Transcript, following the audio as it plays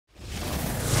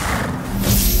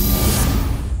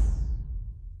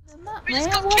We just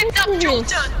got kidnapped,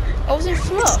 Jordan. I was in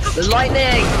flush. The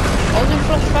lightning. I was in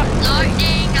flush factory.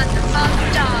 Lightning and the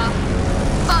thunder.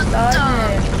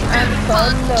 And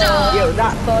thunder. Yo,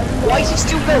 that. Why is it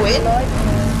still going?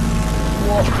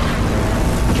 What?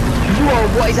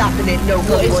 Whoa, what is happening? No,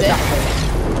 What is it? happening?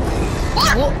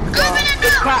 What? What? Go in it The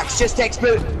now. cracks just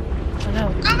exploded. I know.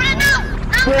 Go in it now.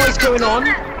 What is going on?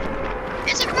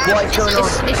 Is it What is going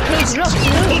on? It's closing up.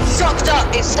 It's sucked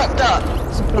up. It's sucked up.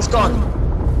 It's gone.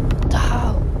 What the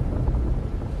hell?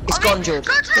 It's gone, George.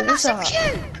 Go to the What was massive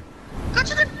that? cube. Go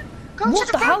to the. Go What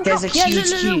to the hell? There's a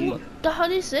huge cube. What the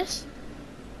hell is this?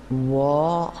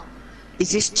 What?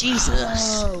 Is this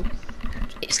Jesus? Oh.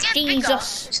 It's getting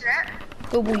Jesus. bigger, isn't it?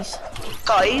 Go boys.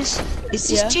 Guys, is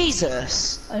this Yeah?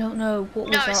 Jesus? I don't know. What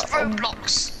was No, that? it's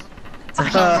Roblox.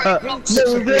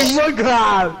 No, there's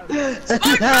Minecraft!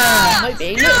 Might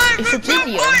be. Look, it's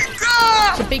obsidian.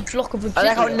 It's a big block of I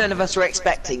like how obsidian. none of us were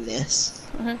expecting this.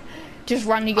 Just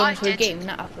randomly go I into a did. game and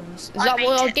that happens. Is I that made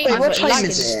what our it. game Wait, is? what Like time lagging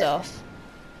is it? stuff?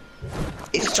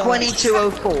 It's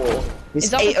 22:04. It's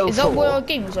Is that 8:04. where our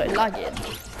game was like lagging?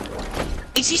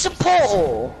 Is this a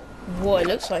portal? What it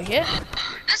looks like, yeah.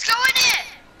 Let's go in it.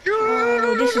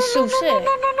 Oh, this is so sick.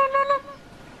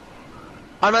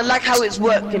 And I like how it's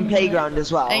worked in Playground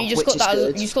as well, And you just which got is that.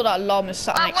 good. You just got that llama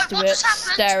sat Oh, next wait, to what it, just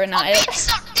happened? staring I'm at being it.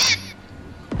 sucked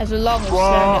in. As a llama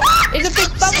What? staring at it. It's a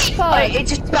big bounce Wait, pipe. it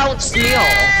just bounced me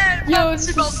off. Yo, this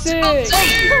is sick.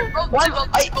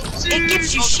 It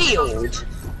gives you shield.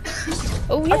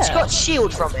 Oh I just yeah. got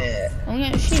shield from it. I'm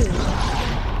getting a shield.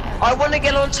 I want to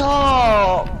get on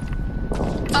top.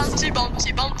 Bouncy,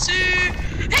 bouncy, bouncy.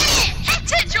 Hit it!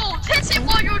 Hit it, George! Hit it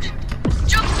while you're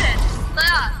jumping. Like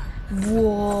that.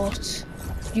 What?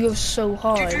 You're so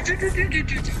high.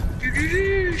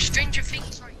 Stranger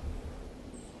Things.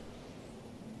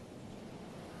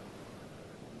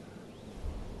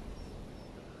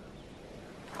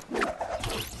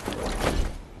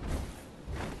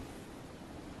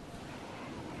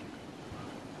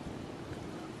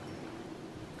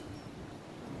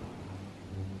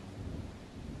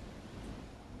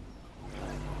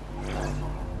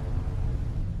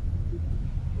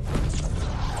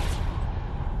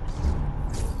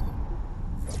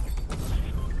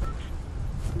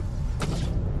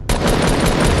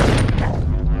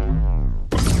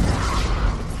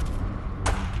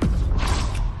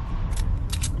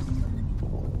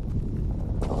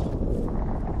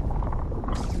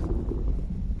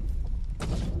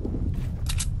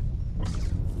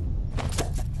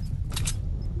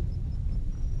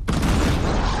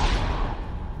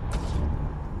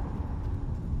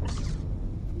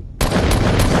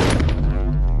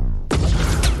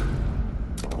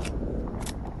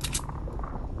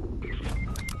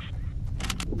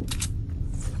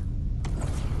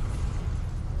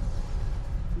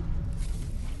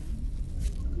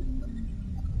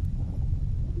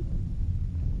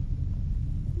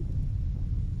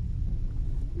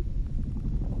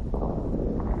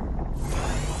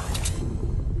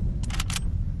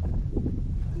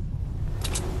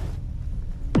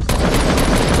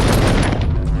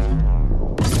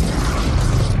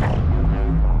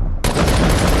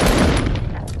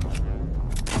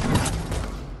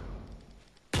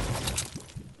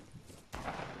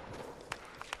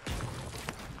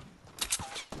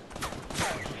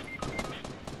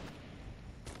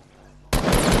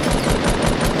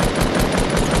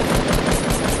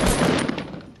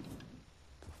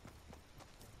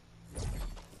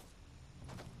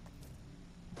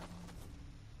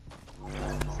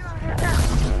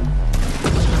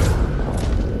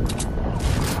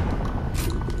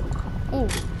 Ooh.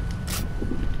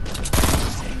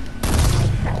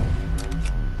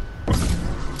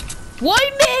 Why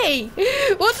me?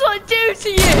 What did I do to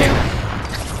you?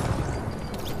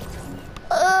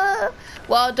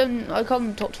 Well, I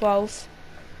come top 12.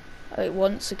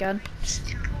 Once again.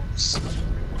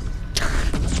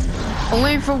 I'm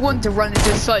waiting for one to run into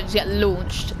the site and just get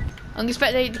launched. I'm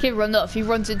expecting the kid to run up. If he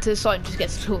runs into the site and just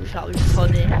gets launched, that would be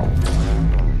funny.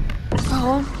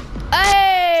 Oh.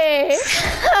 Hey!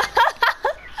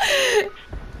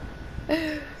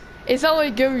 It's how I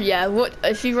go, yeah. What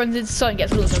if he runs into the site and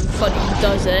gets launched? I'm funny. He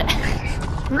does it.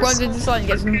 Runs into the site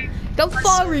and gets. How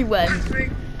far he went?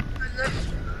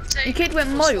 The kid went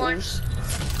miles.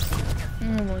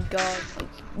 Oh my god.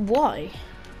 Why?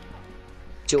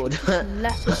 Jordan.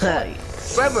 Left the site.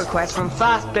 Friend request from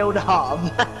Fast Builder Hub.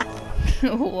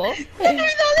 What? I know who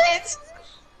that is.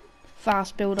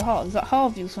 Fast builder heart. Is that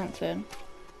Harvey or something?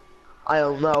 I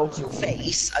don't know. Your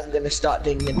face. I'm gonna start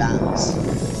doing the dance.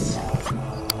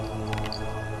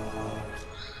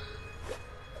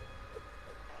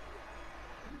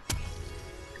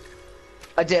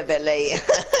 I did a bit late.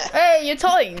 Hey, you're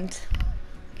timed.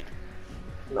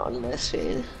 Not on this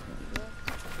scene.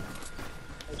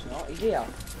 It's not. He's here.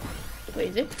 Wait,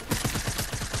 is it?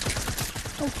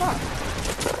 Oh fuck.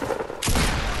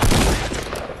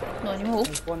 Not anymore.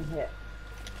 There's one hit.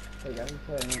 There you go.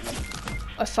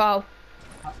 I fell.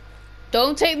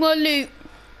 Don't take my loot.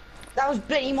 That was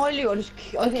bloody my loot.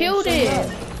 I killed it.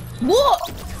 What?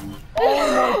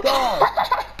 Oh my god.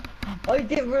 I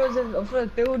didn't realise I was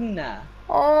building there.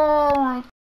 Oh my